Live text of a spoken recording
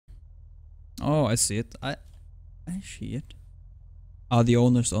Oh, I see it. I see it. Are the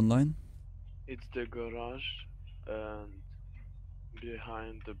owners online? It's the garage and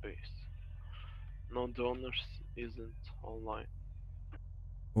behind the base. No, the owners isn't online.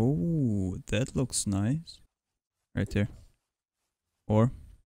 Oh, that looks nice. Right here. Or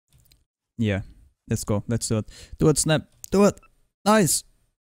yeah. Let's go. Let's do it. Do it, Snap. Do it. Nice.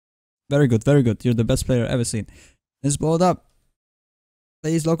 Very good. Very good. You're the best player I've ever seen. Let's blow it up.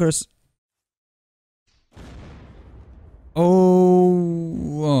 Please, lockers.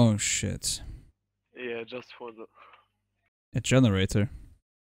 Oh, oh shit. Yeah, just for the. A generator.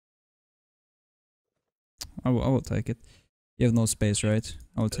 I will take it. You have no space, right?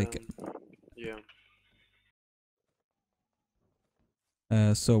 I will take it. Yeah.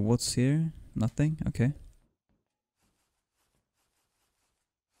 So what's here? Nothing? Okay.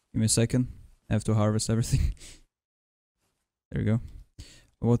 Give me a second. I have to harvest everything. There we go.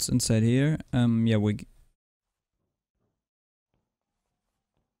 What's inside here? Yeah,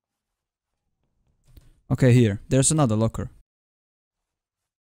 okay, here. There's another locker.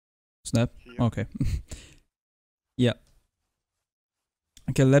 Snap. Here. Okay. Yeah.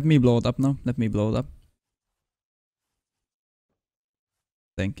 Okay, let me blow it up now. Let me blow it up.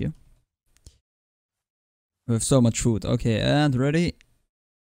 Thank you. We have so much food. Okay, and ready?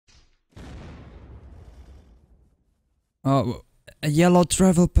 Oh, a yellow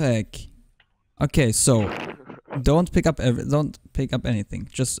travel pack. Okay, so don't pick up anything.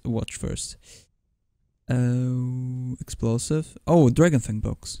 Just watch first. Explosive. Oh, dragon thing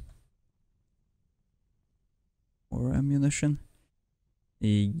box. Or ammunition.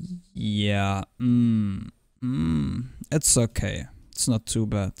 Yeah. It's okay. It's not too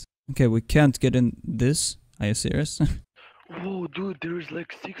bad. Okay, we can't get in this. Are you serious? Whoa, dude, there's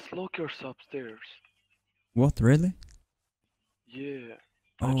like 6 lockers upstairs. What, really? Yeah.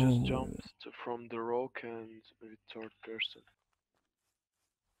 Oh. I just jumped from the rock and with third person.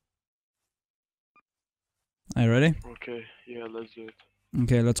 Are you ready? Okay, yeah, let's do it.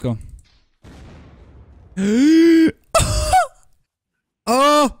 Okay, let's go.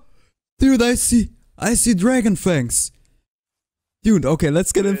 Oh! Dude, I see dragon fangs. Dude, okay,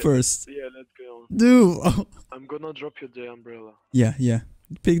 let's get in first. Yeah, let's go. Dude. Oh. I'm gonna drop you the umbrella. Yeah.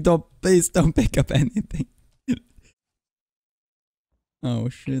 Please don't pick up anything. Oh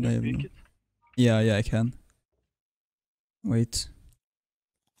shit, I have no. Yeah, I can. Wait.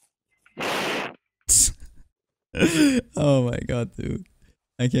 Oh my god, dude.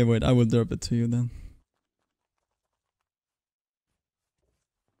 I can't wait. I will drop it to you then.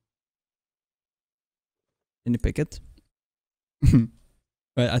 Can you pick it?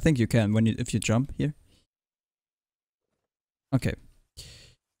 Right, I think you can if you jump here. Okay.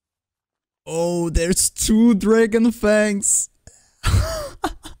 Oh, there's 2 dragon fangs.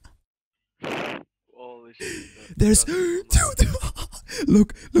 Holy shit. There's dude.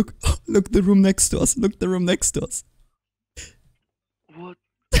 Look the room next to us. Look the room next to us. What?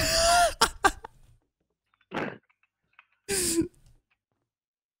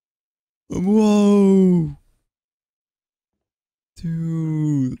 Whoa.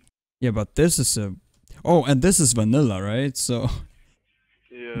 Dude. Yeah, but this is a... Oh, and this is vanilla, right? So...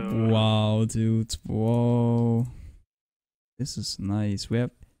 Yeah. Wow, dude. Whoa. This is nice. We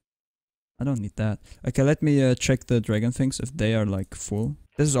have... I don't need that. Okay, let me check the dragon things if they are like full.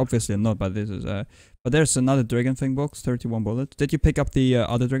 This is obviously not, but this is... But there's another dragon thing box, 31 bullets. Did you pick up the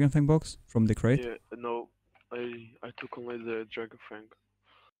other dragon thing box from the crate? Yeah, no. I took only the dragon fang.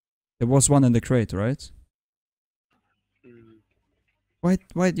 There was one in the crate, right? Why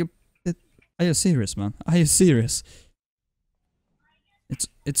you... Are you serious, man? Are you serious?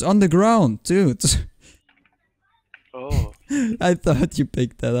 It's on the ground, dude. Oh. I thought you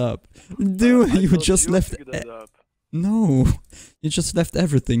picked that up. Dude, you just left... that up. No, you just left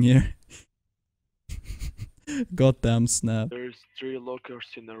everything here. Goddamn Snap. There's 3 lockers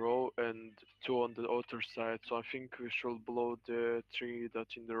in a row and 2 on the other side, so I think we should blow the 3 that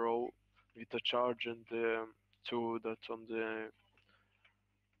in the row with the charge and the 2 that's on the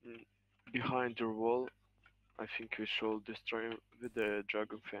behind the wall. I think we should destroy him with the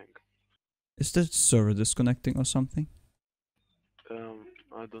dragon fang. Is the server disconnecting or something?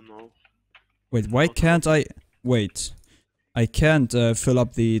 I don't know. Wait, why can't I... Wait. I can't fill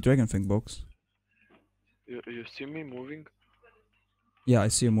up the dragon thing box. You see me moving? Yeah, I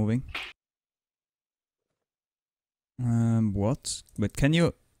see you moving. What? Wait, can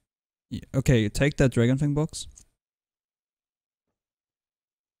you... Okay, take that dragon thing box.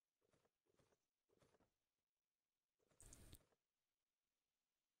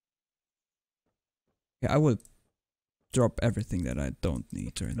 Yeah, I will... drop everything that I don't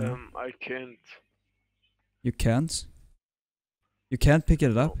need right now. I can't. You can't? You can't pick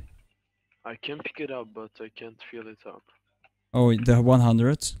it up? No. I can pick it up, but I can't fill it up. Oh, the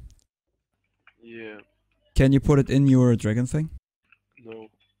 100? Yeah. Can you put it in your dragon thing? No.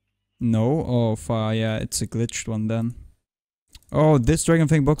 No? Oh, yeah, it's a glitched one then. Oh, this dragon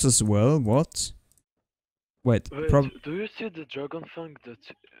thing box as well? What? Wait, Wait, do you see the dragon fang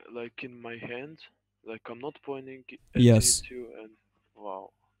that's like in my hand? Like I'm not pointing at yes. it and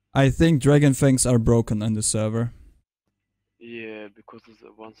wow. I think dragon fangs are broken on the server. Yeah, because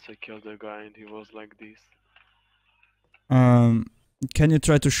once I killed a guy and he was like this. Can you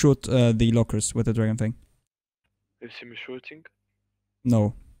try to shoot the lockers with the dragon thing? You see me shooting?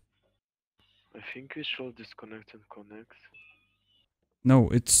 No. I think we should disconnect and connect. No,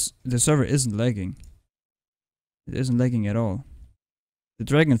 the server isn't lagging. It isn't lagging at all. The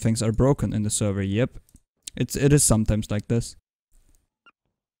dragon things are broken in the server, yep. It is sometimes like this.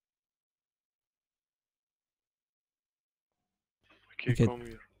 Okay, come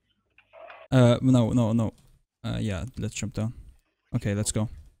here. No. Yeah, let's jump down. Okay, let's go.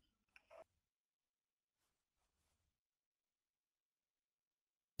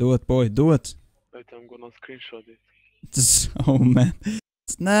 Do it, boy, do it. Wait, I'm gonna screenshot it. Oh man.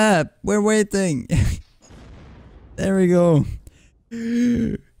 Snap! We're waiting! There we go.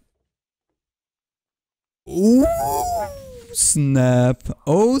 Ooh! Snap.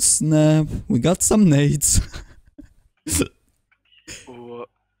 Oh snap. We got some nades.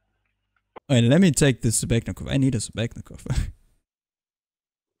 Wait, let me take this Sebeknikov. I need a Sebeknikov.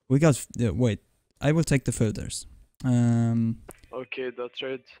 We got... wait. I will take the filters. Okay, that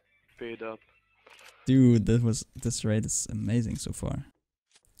trade paid up. Dude, this raid is amazing so far.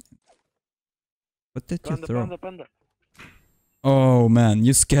 What did you throw? Panda. Oh man,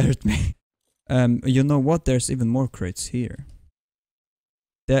 you scared me. You know what? There's even more crates here.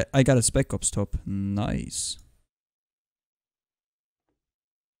 There, I got a Spec Ops top. Nice.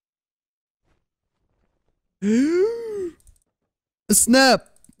 A snap!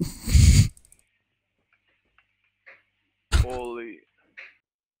 Holy.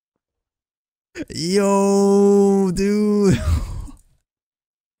 Yo, dude.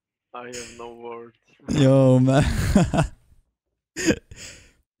 I have no words. Yo, man.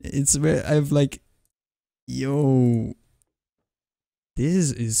 It's where I've like... Yo.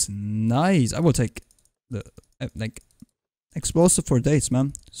 This is nice. I will take the... like... explosive for days,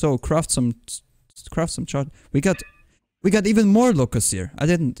 man. So, craft some chart. We got even more locusts here. I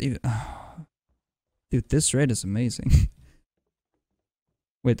didn't even... Dude, this raid is amazing.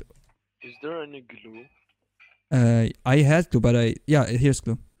 Wait. Is there any glue? I had glue, but yeah, here's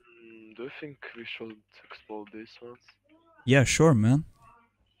glue. Do you think we should explode these ones? Yeah, sure, man.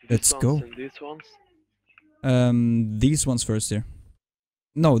 Let's go. And these ones? These ones first here.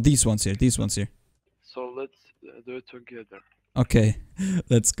 No, these ones here. These ones here. So let's do it together. Okay,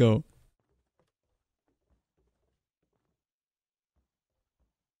 let's go.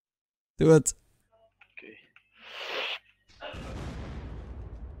 Do it. Okay.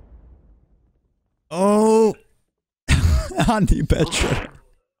 Oh, honey badger.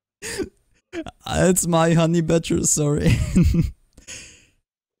 It's my honey badger. Sorry.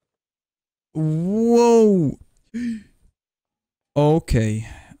 Whoa. Okay.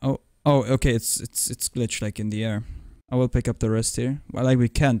 Oh, okay. It's glitched like in the air. I will pick up the rest here. Well, like we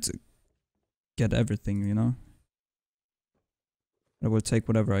can't get everything, you know. I will take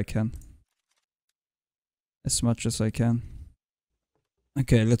whatever I can. As much as I can.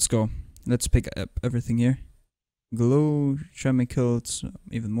 Okay, let's go. Let's pick up everything here. Glue, chemicals,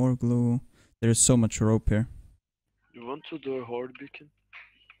 even more glue. There's so much rope here. You want to do a horde beacon?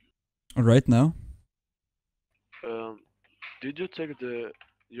 Right now? Did you take the...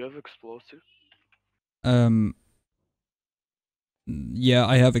 You have explosive? Yeah,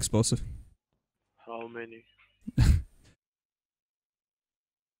 I have explosive. How many?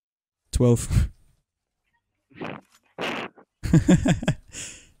 12.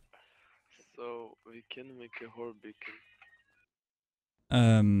 So we can make a horde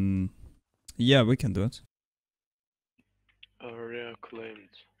beacon. Yeah, we can do it. Area claimed.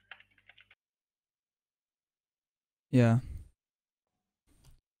 Yeah.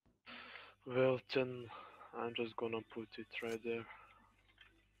 Well, then I'm just gonna put it right there.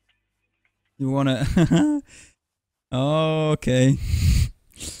 You wanna... Oh, okay.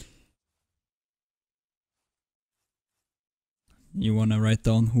 You wanna write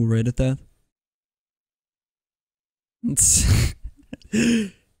down who rated that?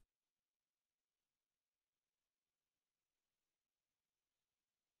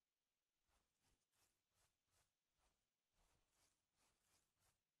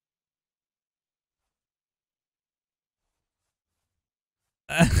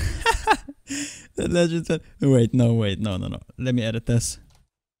 The legend. Wait, no. Let me edit this.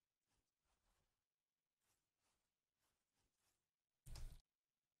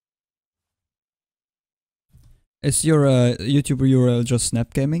 Is your YouTube URL just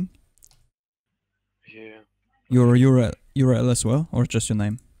Snap Gaming? Yeah. Your URL as well, or just your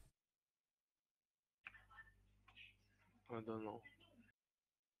name? I don't know.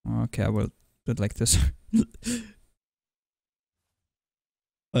 Okay, I will do it like this.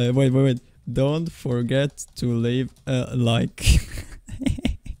 Wait. Don't forget to leave a like.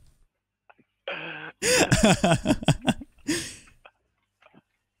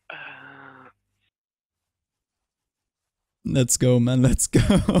 Let's go, man. Let's go.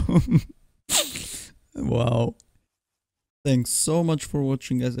 Wow. Thanks so much for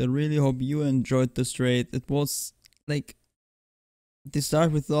watching, guys. I really hope you enjoyed this raid. It was like, to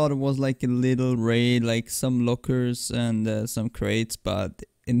start, we thought it was like a little raid, like some lockers and some crates, but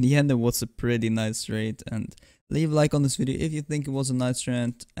in the end it was a pretty nice raid. And leave a like on this video if you think it was a nice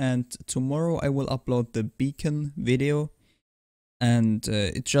raid. And tomorrow I will upload the beacon video, and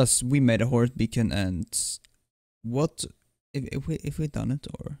it's just, we made a horde beacon, and what if we done it,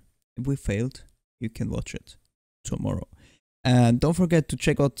 or if we failed, you can watch it tomorrow. And don't forget to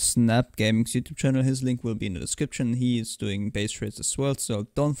check out Snap Gaming's YouTube channel. His link will be in the description. He is doing base trades as well, so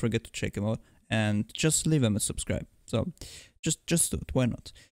don't forget to check him out. And just leave him a subscribe. So just do it. Why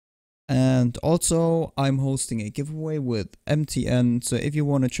not? And also, I'm hosting a giveaway with MTN. So if you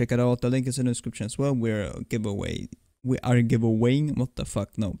want to check it out, the link is in the description as well. We are giveawaying. What the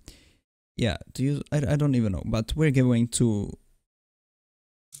fuck? No. Yeah. I don't even know. But we're giving 2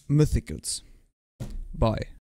 mythicals. Bye.